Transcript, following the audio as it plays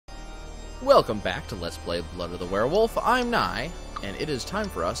Welcome back to Let's Play Blood of the Werewolf. I'm Nye, and it is time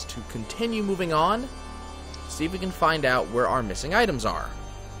for us to continue moving on, see if we can find out where our missing items are.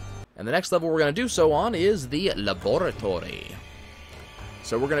 And the next level we're going to do so on is the laboratory.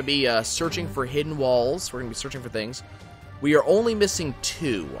 So we're going to be searching for hidden walls. We're going to be searching for things. We are only missing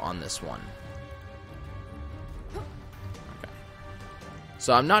 2 on this one. Okay.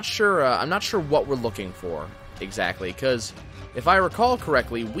 So I'm not sure what we're looking for exactly, because if I recall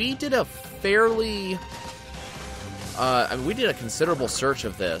correctly, we did a fairly, we did a considerable search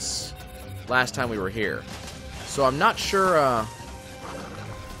of this last time we were here. So I'm not sure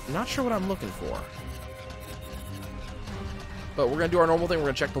what I'm looking for. But we're gonna do our normal thing. We're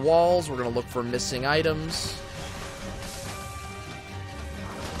gonna check the walls. We're gonna look for missing items,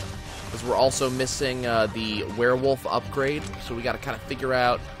 because we're also missing the werewolf upgrade. So we got to kind of figure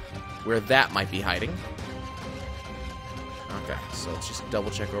out where that might be hiding. Okay, so let's just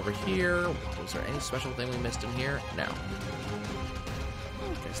double check over here. Was there any special thing we missed in here? No.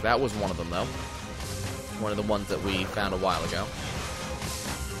 Okay, so that was one of them, though. One of the ones that we found a while ago.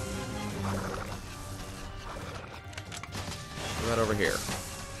 What about over here?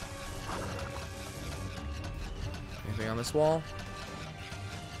 Anything on this wall?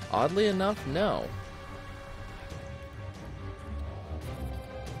 Oddly enough, no.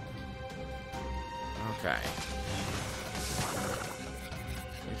 Okay.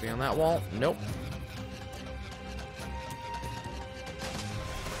 Anything on that wall? Nope.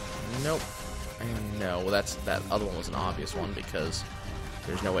 Nope. And no, well, that other one was an obvious one because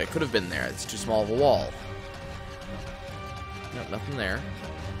there's no way it could have been there. It's too small of a wall. Nope, nothing there.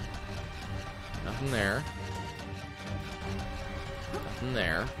 Nothing there. Nothing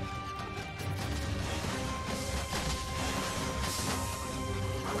there.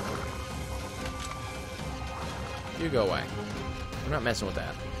 You go away. We're not messing with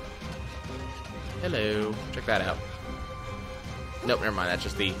that. Hello. Check that out. Nope, never mind. That's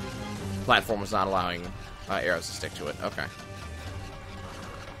just the platform was not allowing arrows to stick to it. Okay.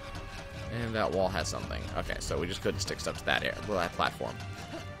 And that wall has something. Okay, so we just couldn't stick stuff to that that platform.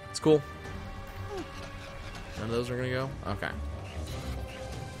 It's cool. None of those are gonna go? Okay.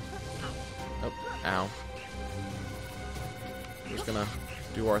 Oh, ow. We're just gonna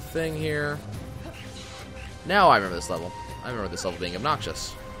do our thing here. Now I remember this level. I remember this level being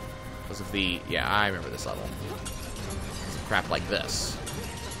obnoxious. Because of the... Yeah, I remember this level. Crap like this.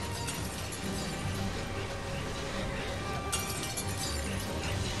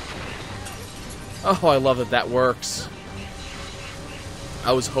 Oh, I love that that works.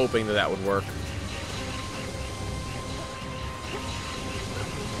 I was hoping that that would work.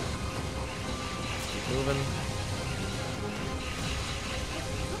 Keep moving.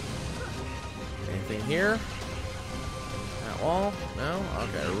 Anything here? That wall? No?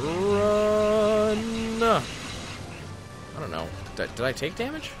 Okay. Run! I don't know. Did I take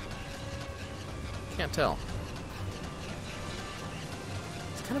damage? Can't tell.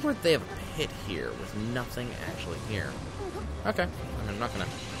 It's kind of weird they have a pit here with nothing actually here. Okay. I mean, I'm not going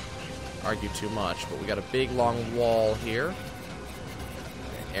to argue too much, but we got a big long wall here.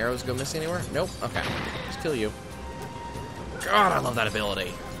 Arrows go missing anywhere? Nope. Okay. Just kill you. God, I love that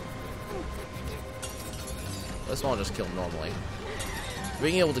ability. This one will just kill normally.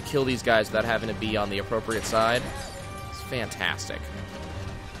 Being able to kill these guys without having to be on the appropriate side is fantastic.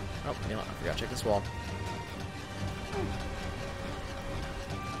 Oh, you know what? I forgot to check this wall.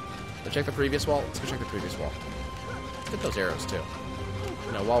 Did I check the previous wall? Let's go check the previous wall. Let's get those arrows, too.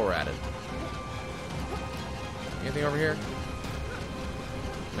 No, while we're at it. Anything over here?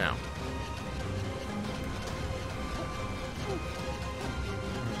 No.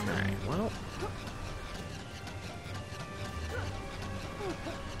 Okay, well...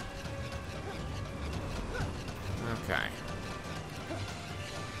 Okay.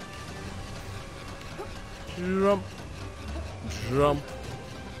 Jump. Jump.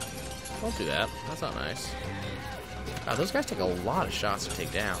 Don't do that. That's not nice. Wow, those guys take a lot of shots to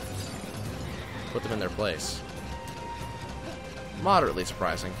take down. Put them in their place. Moderately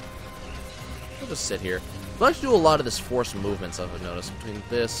surprising. I'll just sit here. I like to do a lot of this forced movements I've noticed. Between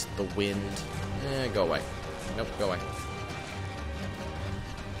this, the wind. Go away. Nope, go away.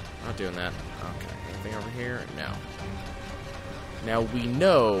 Not doing that. Okay. Anything over here? No. Now we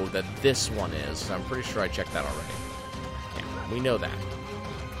know that this one is, so I'm pretty sure I checked that already. Yeah, we know that.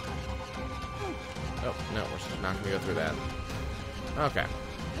 Oh, no, we're just not going to go through that. Okay.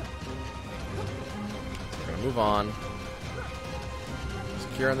 We're going to move on.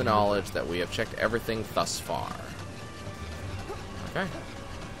 Secure in the knowledge that we have checked everything thus far. Okay.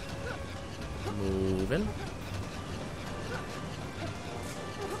 Moving.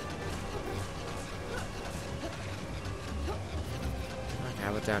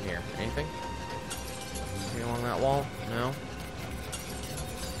 about down here? Anything? Anything along that wall? No?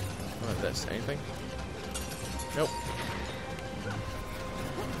 What about this? Anything? Nope.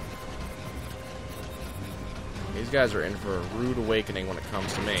 These guys are in for a rude awakening when it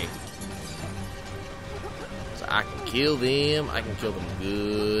comes to me. So I can kill them. I can kill them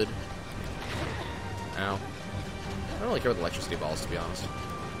good. Ow. I don't really care about the electricity balls, to be honest.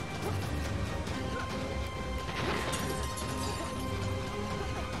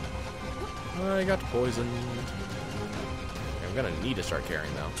 I got poisoned. Okay, I'm gonna need to start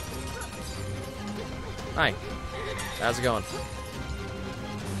carrying, though. Hi. How's it going?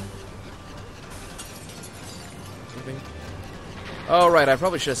 Anything? Oh, right. I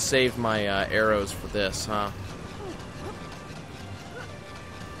probably should have saved my arrows for this, huh?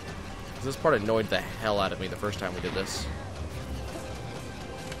 This part annoyed the hell out of me the first time we did this.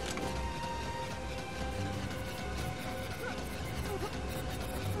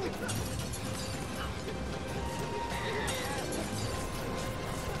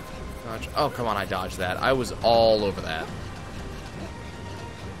 Dodge. Oh, come on, I dodged that. I was all over that.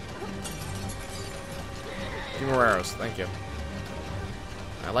 Give me more arrows. Thank you.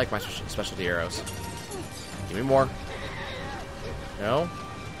 I like my specialty arrows. Give me more. No?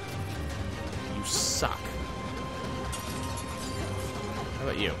 You suck. How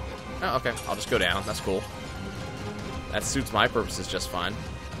about you? Oh, okay. I'll just go down. That's cool. That suits my purposes just fine.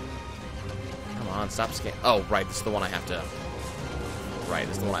 Come on, stop scanning. Oh, right. This is the one I have to... Right,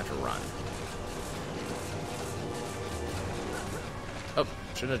 this is the one I have to run. Oh,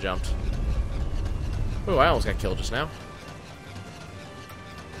 shouldn't have jumped. Ooh, I almost got killed just now.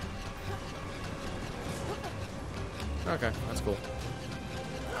 Okay, that's cool.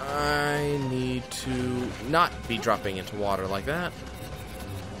 I need to not be dropping into water like that.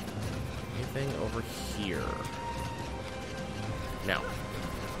 Anything over here? No.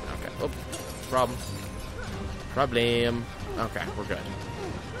 Okay. Oh, problem. Problem. Okay, we're good.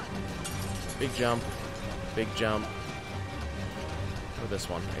 Big jump. Big jump. Or this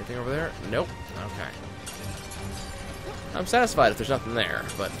one. Anything over there? Nope. Okay. I'm satisfied if there's nothing there,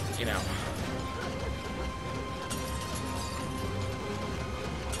 but, you know.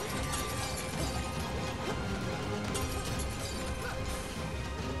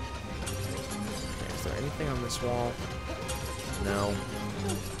 Okay, is there anything on this wall? No.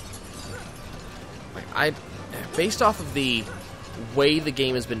 Like, based off of the way the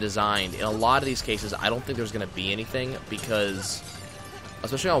game has been designed, in a lot of these cases, I don't think there's going to be anything, because,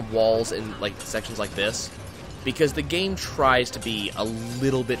 especially on walls in like sections like this, because the game tries to be a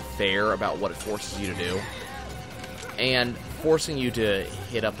little bit fair about what it forces you to do, and forcing you to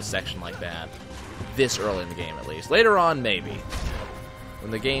hit up a section like that this early in the game, at least. Later on, maybe,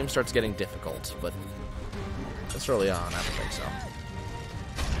 when the game starts getting difficult, but this early on, I don't think so.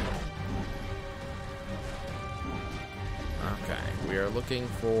 Okay, we are looking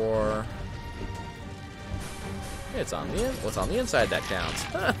for... It's on the what's on the inside that counts.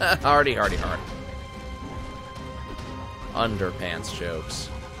 Hardy. Underpants jokes.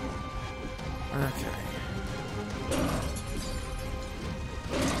 Okay.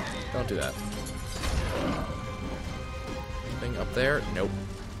 Don't do that. Anything up there? Nope.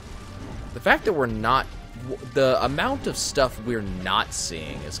 The fact that we're not... The amount of stuff we're not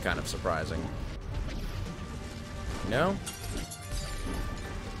seeing is kind of surprising. No?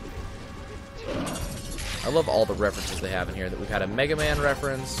 I love all the references they have in here. That we've had a Mega Man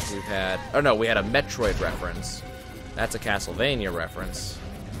reference. We've had... Oh, no, we had a Metroid reference. That's a Castlevania reference.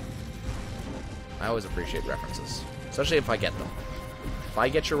 I always appreciate references. Especially if I get them. If I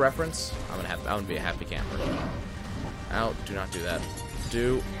get your reference, I'm gonna be a happy camper. Ow, do not do that.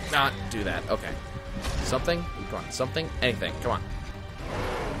 Do not do that. Okay. Something? Come on. Something? Anything. Come on.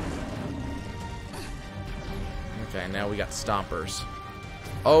 Okay, now we got stompers.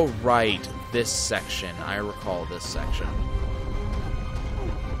 Oh, right. This section. I recall this section.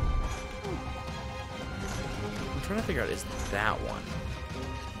 I'm trying to figure out, is that one?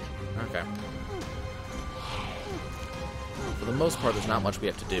 Okay. For the most part, there's not much we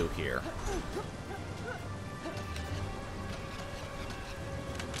have to do here.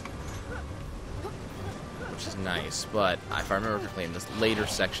 Which is nice, but if I remember correctly, in the later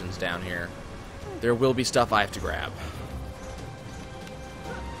sections down here, there will be stuff I have to grab.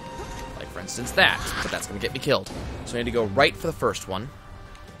 Like, for instance, that. But that's going to get me killed. So I need to go right for the first one.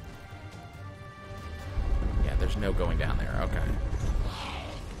 Yeah, there's no going down there. Okay.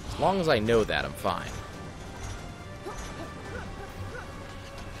 As long as I know that, I'm fine.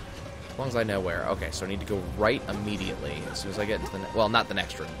 As long as I know where. Okay, so I need to go right immediately. As soon as I get into the... Well, not the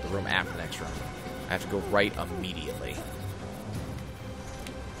next room. The room after the next room. I have to go right immediately.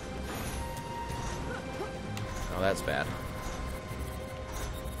 Oh, that's bad.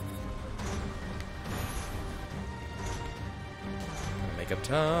 Make up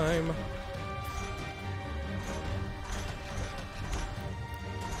time.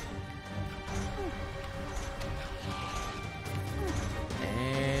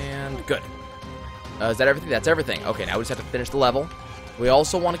 And good. Is that everything? That's everything. Okay, now we just have to finish the level. We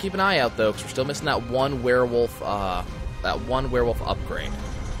also want to keep an eye out, though, because we're still missing that one werewolf upgrade.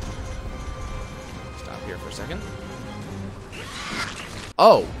 Stop here for a second.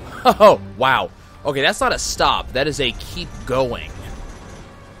 Oh! Oh, wow. Okay, that's not a stop. That is a keep going.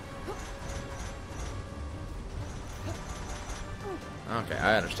 Okay,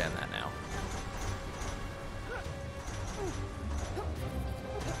 I understand that now.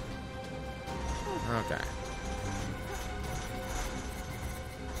 Okay.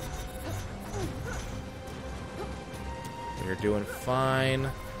 You're doing fine.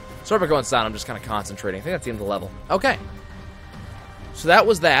 Sorry about going silent, I'm just kind of concentrating. I think that's the end of the level. Okay. So that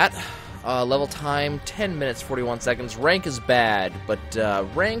was that. Level time, 10 minutes, 41 seconds. Rank is bad, but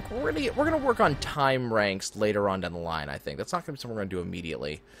rank, we're going to work on time ranks later on down the line, I think. That's not going to be something we're going to do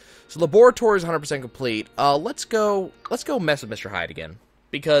immediately. So laboratory is 100% complete. Let's go mess with Mr. Hyde again,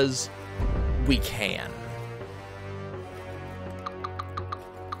 because we can.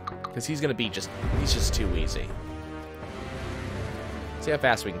 Because he's going to be he's just too easy. See how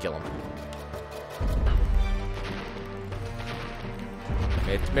fast we can kill him.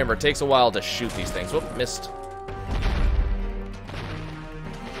 Okay, remember, it takes a while to shoot these things. Whoop, missed.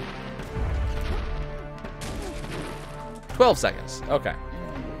 "12 seconds. Okay.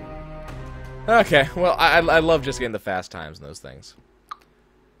 Okay, well, I love just getting the fast times in those things.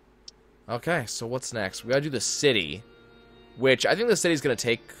 Okay, so what's next? We gotta do the city, which I think the city's gonna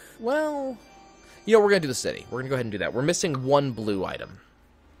take, well... You know, we're going to do the city. We're going to go ahead and do that. We're missing one blue item.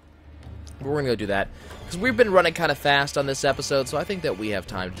 We're going to go do that. Because we've been running kind of fast on this episode, so I think that we have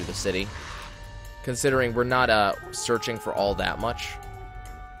time to do the city. Considering we're not searching for all that much.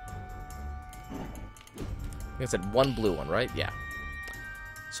 I think I said one blue one, right? Yeah.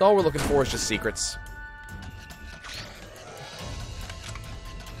 So all we're looking for is just secrets.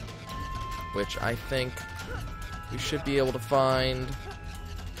 Which I think we should be able to find...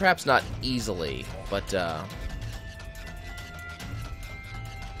 Perhaps not easily, but, and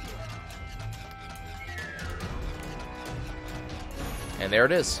there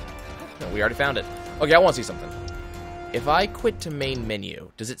it is. We already found it. Okay, I want to see something. If I quit to main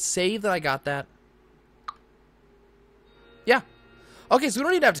menu, does it save that I got that? Yeah. Okay, so we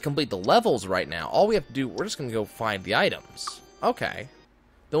don't even have to complete the levels right now. All we have to do, we're just going to go find the items. Okay.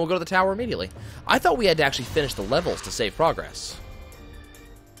 Then we'll go to the tower immediately. I thought we had to actually finish the levels to save progress.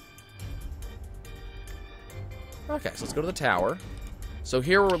 Okay, so let's go to the tower. So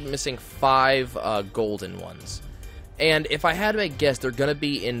here we're missing 5 golden ones. And if I had to make a guess, they're going to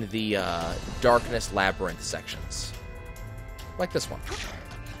be in the Darkness Labyrinth sections. Like this one.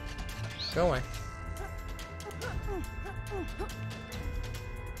 Go away.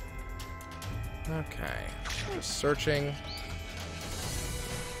 Okay, just searching.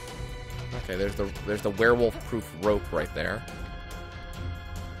 Okay, there's the werewolf-proof rope right there.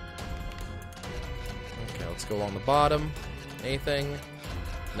 Okay, let's go along the bottom. Anything?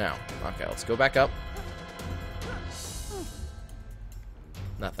 No. Okay, let's go back up.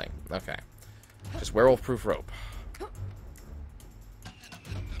 Nothing. Okay. Just werewolf-proof rope.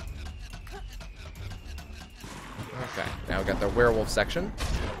 Okay, now we got the werewolf section.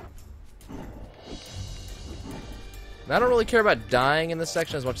 Now, I don't really care about dying in this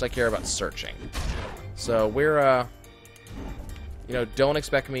section as much as I care about searching. So we're, you know, don't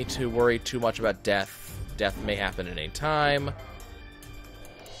expect me to worry too much about death. Death may happen at any time.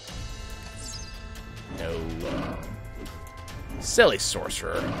 No. Silly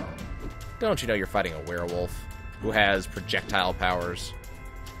sorcerer. Don't you know you're fighting a werewolf who has projectile powers?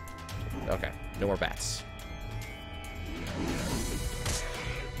 Okay, no more bats.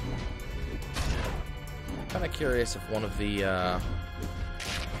 Kind of curious if one of the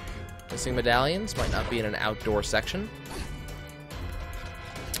missing medallions might not be in an outdoor section.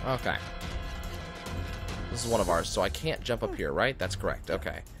 Okay. This is one of ours, so I can't jump up here, right? That's correct.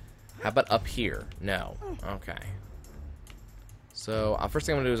 Okay. How about up here? No. Okay. So, first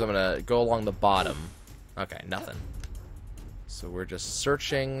thing I'm going to do is I'm going to go along the bottom. Okay, nothing. So we're just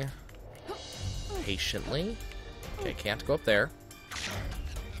searching patiently. Okay, can't go up there.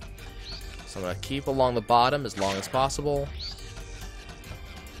 So I'm going to keep along the bottom as long as possible.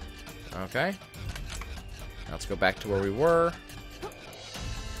 Okay. Now let's go back to where we were.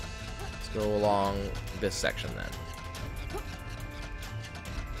 Let's go along this section then.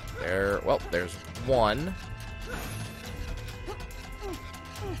 There, well, there's one.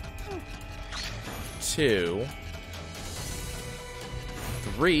 2,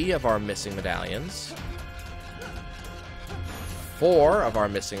 3 of our missing medallions, 4 of our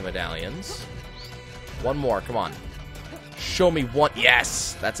missing medallions. One more, come on. Show me one.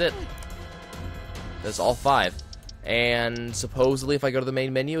 Yes! That's it. That's all 5. And supposedly if I go to the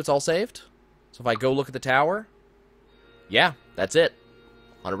main menu, it's all saved. So if I go look at the tower, yeah, that's it.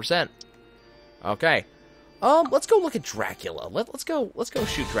 100%. Okay. Let's go look at Dracula. Let's go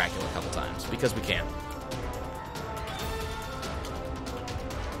shoot Dracula a couple times, because we can.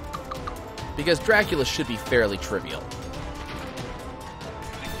 Because Dracula should be fairly trivial.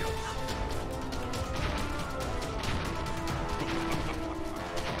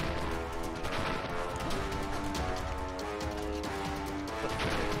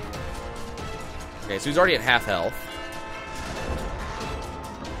 Okay, so he's already at half health.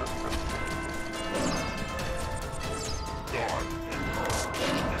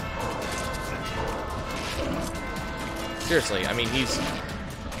 Seriously, I mean,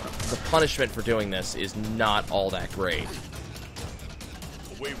 the punishment for doing this is not all that great.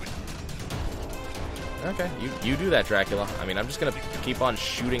 Okay, you do that, Dracula. I mean, I'm just gonna keep on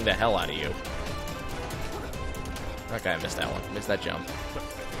shooting the hell out of you. Okay, I missed that one. Missed that jump.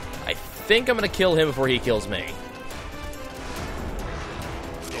 I think I'm gonna kill him before he kills me.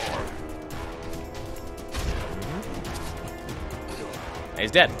 And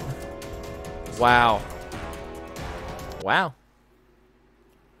he's dead. Wow. Wow.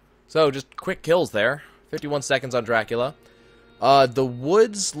 So, just quick kills there. 51 seconds on Dracula. The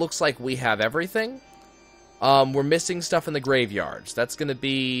woods looks like we have everything. We're missing stuff in the graveyards. That's gonna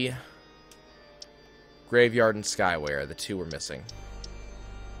be Graveyard and Skyware, the 2 we're missing.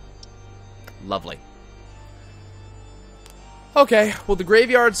 Lovely. Okay, well, the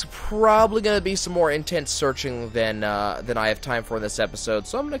graveyard's probably going to be some more intense searching than I have time for in this episode,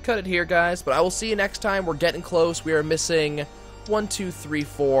 so I'm going to cut it here, guys, but I will see you next time. We're getting close. We are missing 1, 2, 3,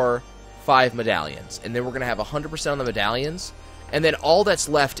 4, 5 medallions, and then we're going to have 100% on the medallions, and then all that's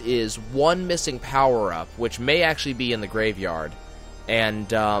left is 1 missing power-up, which may actually be in the graveyard, and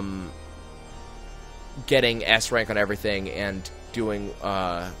getting S rank on everything, and doing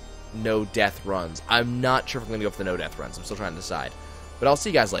no death runs. I'm not sure if I'm going to go for the no death runs. I'm still trying to decide. But I'll see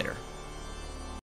you guys later.